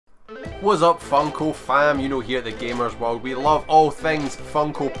What's up, Funko fam? You know, here at the Gamers World we love all things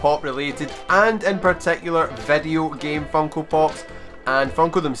Funko Pop related, and in particular video game Funko Pops, and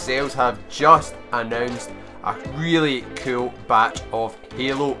Funko themselves have just announced a really cool batch of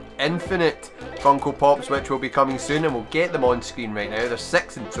Halo Infinite Funko Pops which will be coming soon, and we'll get them on screen right now. There's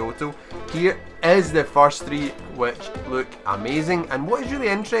 6 in total. Here is the first 3 which look amazing, and what is really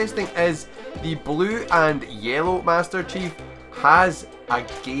interesting is the blue and yellow Master Chief has a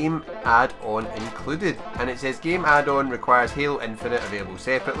game add-on included, and it says game add-on requires Halo Infinite, available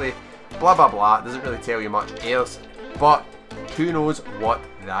separately, blah blah blah. It doesn't really tell you much else, but who knows what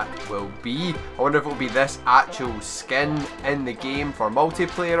that will be. I wonder if it will be this actual skin in the game for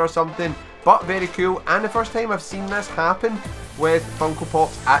multiplayer or something, but very cool. And the first time I've seen this happen with Funko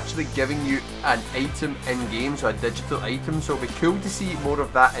Pops actually giving you an item in game, so a digital item, so it'll be cool to see more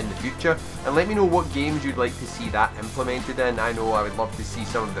of that in the future. And let me know what games you'd like to see that implemented in. I know I would love to see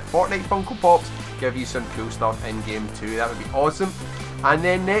some of the Fortnite Funko Pops give you some cool stuff in game too. That would be awesome. And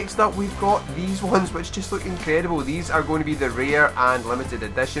then next up we've got these ones which just look incredible. These are going to be the rare and limited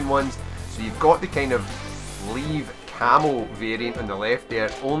edition ones. So you've got the kind of sleeve camo variant on the left there,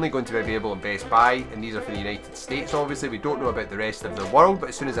 only going to be available in Best Buy, and these are for the United States obviously. We don't know about the rest of the world, but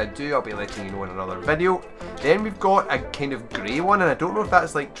as soon as I do I'll be letting you know in another video. Then we've got a kind of grey one, and I don't know if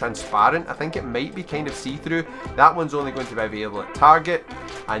that's like transparent. I think it might be kind of see-through. That one's only going to be available at Target.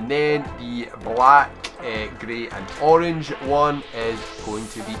 And then the black, grey and orange one is going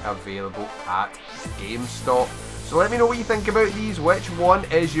to be available at GameStop. So let me know what you think about these. Which one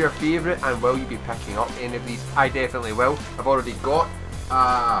is your favourite, and will you be picking up any of these? I definitely will. I've already got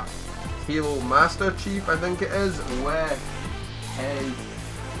a Halo Master Chief, I think it is, with his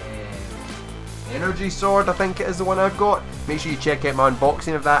energy sword, I think it is the one I've got. Make sure you check out my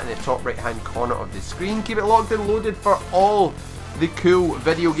unboxing of that in the top right hand corner of the screen. Keep it locked and loaded for all the cool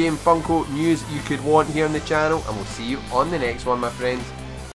video game Funko news you could want here on the channel, and we'll see you on the next one, my friends.